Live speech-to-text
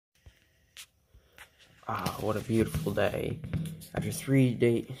Ah, what a beautiful day. After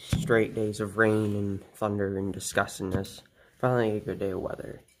 3 straight days of rain and thunder and disgustingness, finally a good day of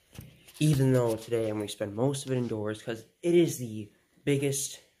weather. Even though today I'm going to spend most of it indoors because it is the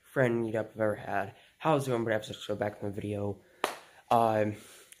biggest friend meetup I've ever had. How's it going? But I have to go back in the video.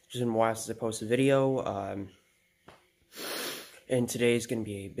 Just been a while since I posted a video. And today's going to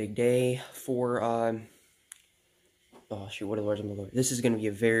be a big day for, oh shoot, what are the words I'm looking for? This is going to be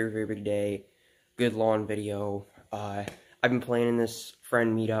a very, very big day. Good lawn video. I've been planning this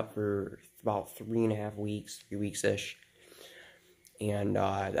friend meetup for about 3.5 weeks, 3 weeks-ish. And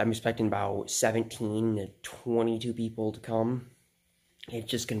I'm expecting about 17 to 22 people to come. It's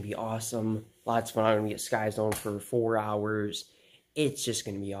just going to be awesome. Lots of fun. I'm going to be at Sky Zone for 4 hours. It's just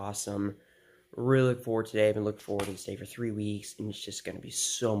going to be awesome. Really look forward to today. I've been looking forward to this day for 3 weeks. And it's just going to be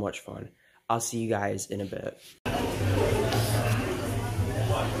so much fun. I'll see you guys in a bit.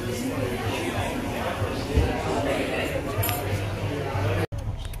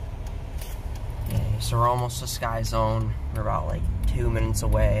 So we're almost to Sky Zone. We're about like 2 minutes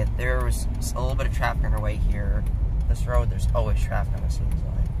away. There was a little bit of traffic on our way here. This road, there's always traffic on it, seems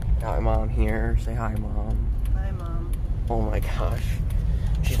like. Got my mom here. Say hi, Mom. Hi, Mom. Oh my gosh.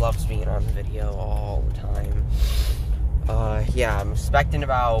 She loves being on the video all the time. Yeah, I'm expecting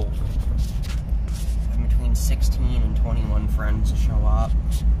about between 16 and 21 friends to show up.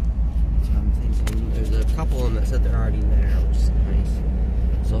 So I'm thinking there's a couple of them that said they're already there, which is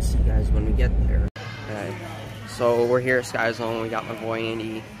nice. So I'll see you guys when we get there. Okay, so we're here at Sky Zone. We got my boy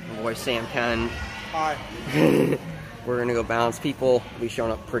Andy, my boy Sam Ken. Hi. We're gonna go bounce. People will be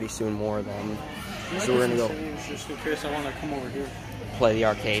showing up pretty soon, more of them. So we're gonna go just in case I want to come over here. Play the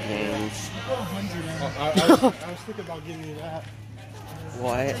arcade games. I was thinking about giving you that.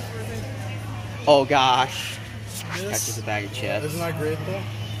 What? Oh gosh. This, That's just a bag of chips. Isn't that great though?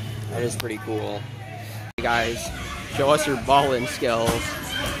 That is pretty cool. Hey guys, show us your balling skills.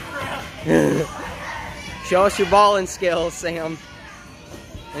 Show us your balling skills, Sam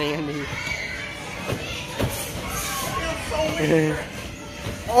and Andy.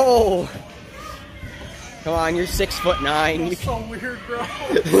 Oh! Come on, you're 6'9". That's so weird, bro.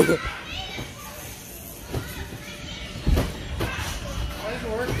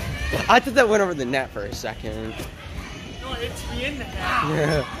 I thought that went over the net for a second. No, it's in the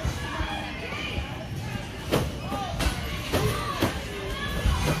net.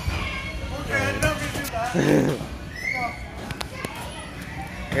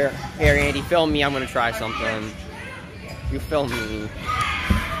 Here, Andy, film me. I'm gonna try something. You film me.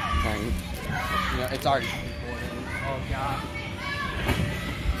 Fine. Yeah, it's already recording. Oh god.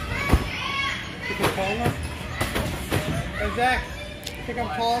 Think I'm tall enough? Hey Zach, think I'm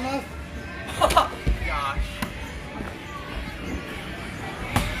tall enough? Gosh.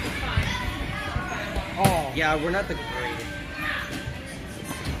 Oh. Yeah, we're not the greatest.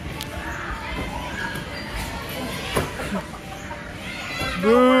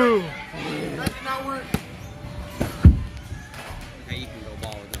 Boo! That did not work. Okay, you can go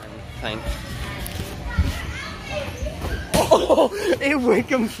ball again. Thanks. Oh, it went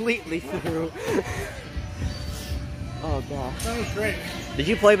completely through. Oh gosh. That was great. Did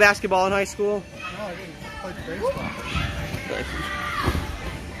you play basketball in high school? No, I didn't. I played baseball.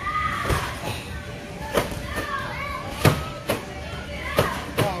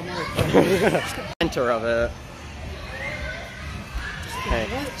 Oh, no. Center of it. Okay.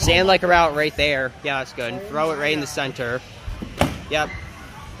 Stand like a route right there. Yeah, that's good. Throw it right in the center. Yep.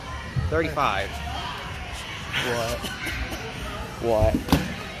 35. What?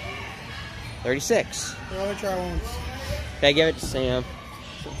 36. Let me try once. Okay, give it to Sam.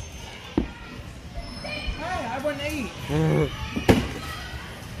 Hey, I went 8.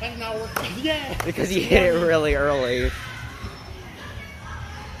 That's not working. Yeah! Because he hit it really early.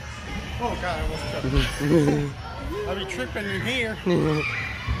 Oh god, I almost tripped. I be tripping in here.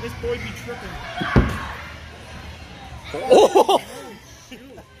 This boy be tripping. Oh!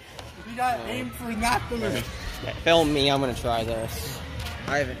 You got aimed for nothing. Okay, film me, I'm gonna try this.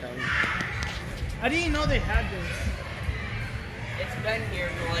 I haven't done it. I didn't know they had this. It's been here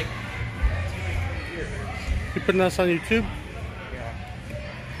for like 2 or 3 years. You putting this on YouTube? Yeah.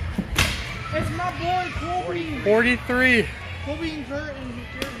 It's my boy Colby. 43. Colby and Gert and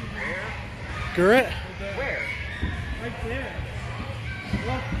Gert. Where? Right there.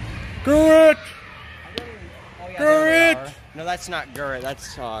 Look. Gert! Oh, yeah, Gert! No, that's not Gert.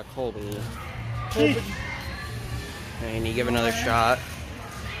 That's Colby. And you give another shot.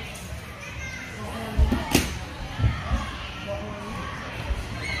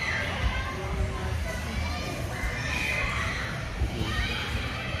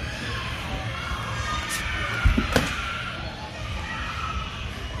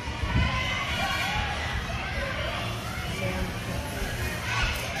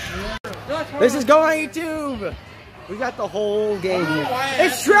 This is going on YouTube. We got the whole game here.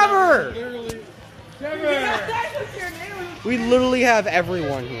 It's Trevor. Trevor. We literally have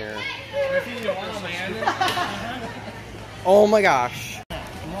everyone here. Oh my gosh.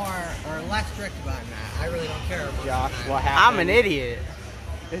 More or less strict about that. I really don't care about Josh, that. what happened? I'm an idiot.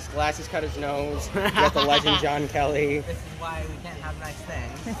 His glasses cut his nose. We got the legend John Kelly. This is why we can't have nice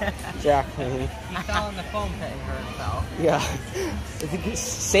things. Jack. He fell in the foam pit and hurt himself. Yeah.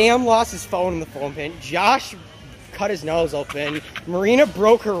 Sam lost his phone in the foam pit. Josh cut his nose open. Marina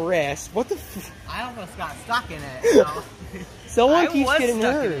broke her wrist. What the f? I almost got stuck in it. So. Someone keeps getting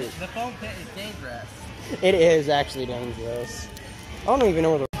hurt. The foam pit is dangerous. It is actually dangerous. I don't even know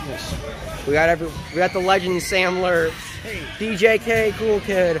where the is. We got the legend Sam Lurch, DJK, Cool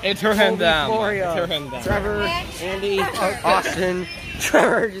Kid. It's her hand down. Gloria, It's her hand down. Trevor, Andy, Austin.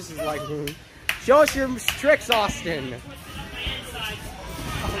 Trevor just is like, show us your tricks, Austin.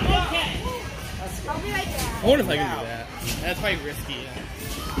 I wonder if I can do that. That's probably risky.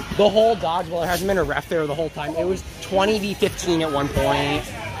 The whole dodgeball, there hasn't been a ref there the whole time. It was 20v15 at one point.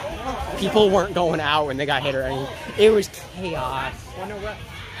 People weren't going out when they got hit or anything. It was chaos.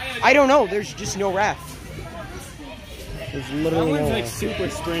 I don't know. There's just no ref. There's literally no like ref. super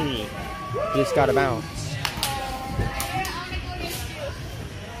springy. You just gotta bounce.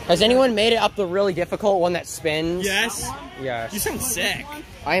 Has anyone made it up the really difficult one that spins? Yes. Yes. You sound sick.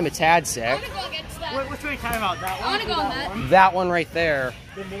 I am a tad I sick. want to go against that. Which one are you talking about? That I want to go on that. That one right there.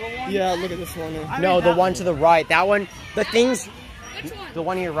 The middle one? Yeah, look at this one. No, the one to the right. That one. The things. Which one? The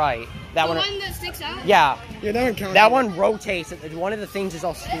one to your right. That The one. one that sticks out? Yeah. Yeah, that one counts. That one rotates. One of the things is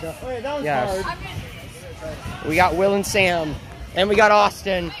all screwed up. Oh, yeah, that one's Yes. hard. We got Will and Sam. And we got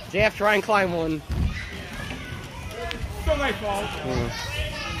Austin. JF try and climb one. It's not my fault.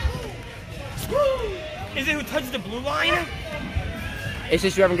 Is it who touches the blue line? It's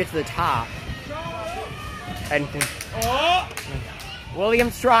just whoever gets to the top. And Oh!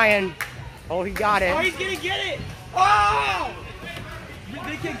 William's trying. Oh, he got Oh, it. he's gonna get it! Oh!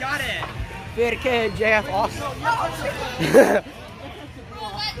 The kid got it. Fit kid, JF Austin. Well,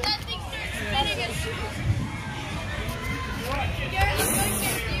 that thing starts spinning and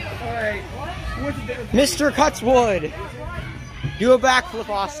Alright. What's the difference? Mr. Cutswood. Do a backflip,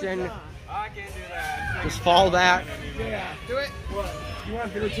 Austin. I can't do that. Just fall back. Yeah. Do it. What? You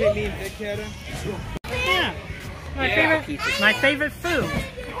want to videotape me and Big Kid? Yeah. My favorite food.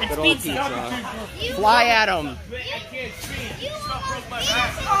 It's Good old pizza. pizza. Fly at him.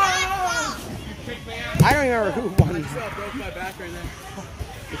 I don't even remember who won. Broke my back right now.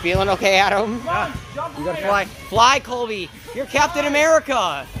 You feeling okay, Adam? Yeah. You gotta fly. Fly, Colby. You're Captain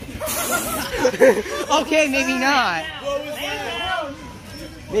America. Okay, maybe not. What was that?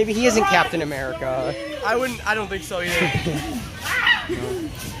 Maybe he isn't Captain America. I don't think so either.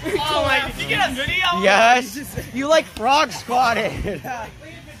 Oh my, did you get a video? Yes. You like frog squatted.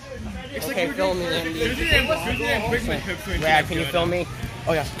 Okay, film me, Andy. Brad, can you film me?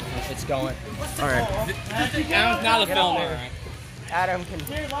 Oh yeah, it's going. All right. Adam's not a filmer. Adam can.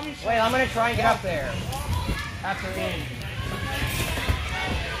 Wait, I'm gonna try and get up there. After Andy.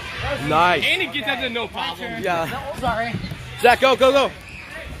 Nice. Andy gets up there no problem. Yeah. Oh, Sorry. Zach, go, go, go.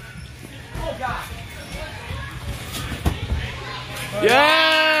 Oh God.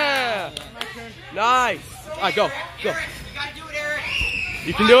 Yeah. Nice. All right, go, go. You gotta do it, Eric.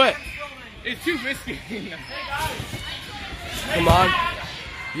 You can do it. It's too risky. Come on.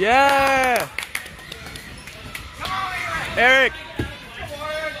 Yeah. Eric.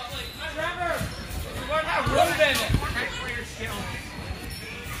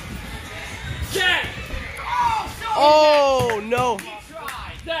 Oh no.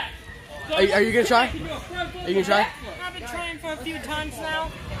 Are you gonna try? Are you gonna try? I've been trying for a few times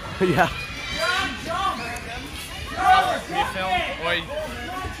now. Yeah.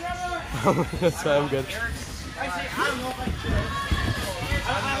 That's fine, I'm good.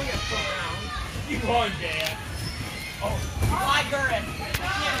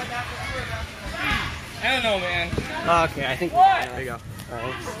 I don't know, man. Okay, I think. There you go. All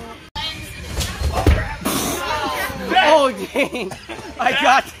right. Oh dang! I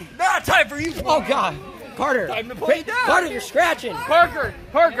got. Not time for you. Oh God, Carter. Time to play down. Carter, you're scratching. Parker,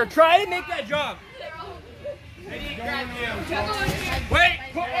 try to make that jump. Wait,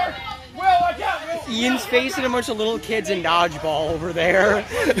 Will, watch out, Will. Ian's facing a bunch of little kids in dodgeball over there.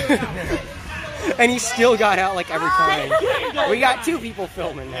 And he still got out like every time. We got 2 people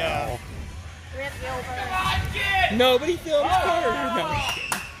filming now. Nobody films Carter. No.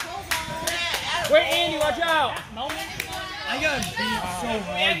 Wait, Andy, watch out. I got beat so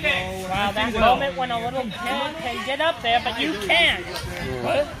hard, bro. Wow, that moment when a little kid can get up there, but you can't.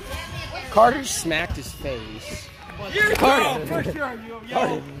 What? Carter smacked his face. Carter. For sure.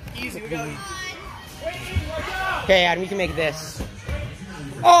 Yo. Easy. We go. Okay, Adam, you can make this.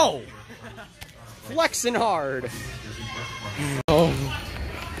 Oh! Flexing hard. Oh.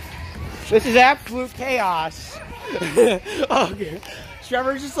 This is absolute chaos. Okay.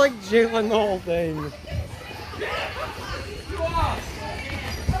 Trevor's just like jiggling the whole thing.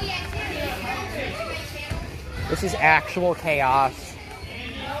 This is actual chaos.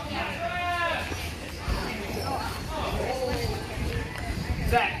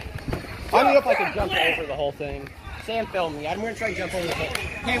 I don't know if I can jump over the whole thing. Sam, film me. I'm gonna try to jump over the whole thing.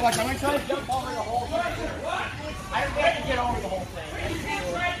 Okay, watch. I'm gonna try to jump over the whole thing. I don't think I can get over the whole thing.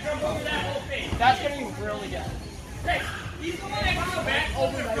 That's gonna be really good. Hey, he's the one that can go back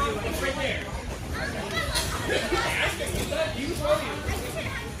over the whole thing. It's right there.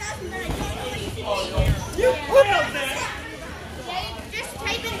 You will, man. Just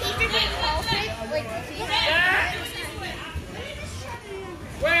type in like,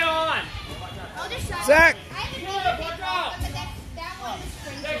 Way on! I'll just show Zach! I haven't made the big one, but that one is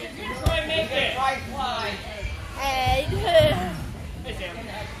crazy. Try and make it! Hey.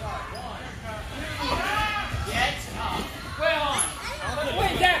 Way on!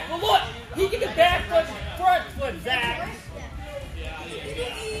 Wait, Zach, well look! He can get back flip, front flip, Zach!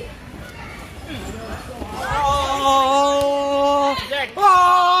 Oh! Zach,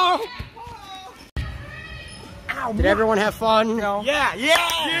 Oh! Did everyone have fun? No. Yeah.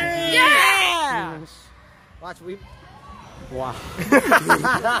 Watch, wow.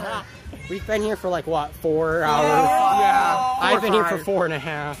 We've been here for like what, 4 hours? Yeah. I've been here for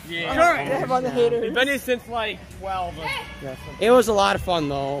 4.5. Yeah. Sure. On the haters. We've been here since like 12. It was a lot of fun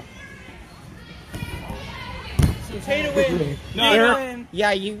though. Potato win. No,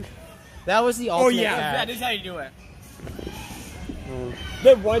 yeah, you. That was the ultimate. That is how you do it.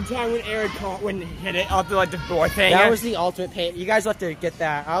 The one time when Aaron caught when he hit it up to like the door thing. That was the ultimate pain. You guys have to get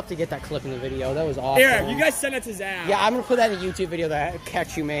that. I'll have to get that clip in the video. That was awesome. Aaron, you guys sent it to Zach. Yeah, I'm gonna put that in the YouTube video, that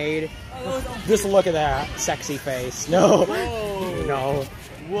catch you made. Just look at that sexy face. No. Whoa. No.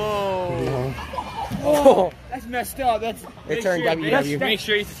 Whoa. No. Oh, that's messed up. That's It turned WW. Make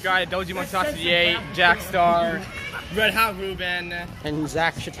sure you subscribe to Doji Monster 8, Jack Star, Red Hot Ruben, And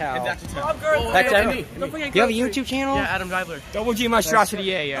Zach Chattel. and Zach Chattel. Back to me. Don't forget, you have a YouTube channel? Yeah, Adam Geibler. Double G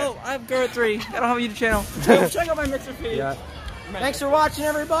Monstrosity 8, yeah. oh, I have Girl 3. I don't have a YouTube channel. Check out my mixer feed. Yeah. Thanks for watching,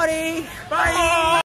 everybody. Bye.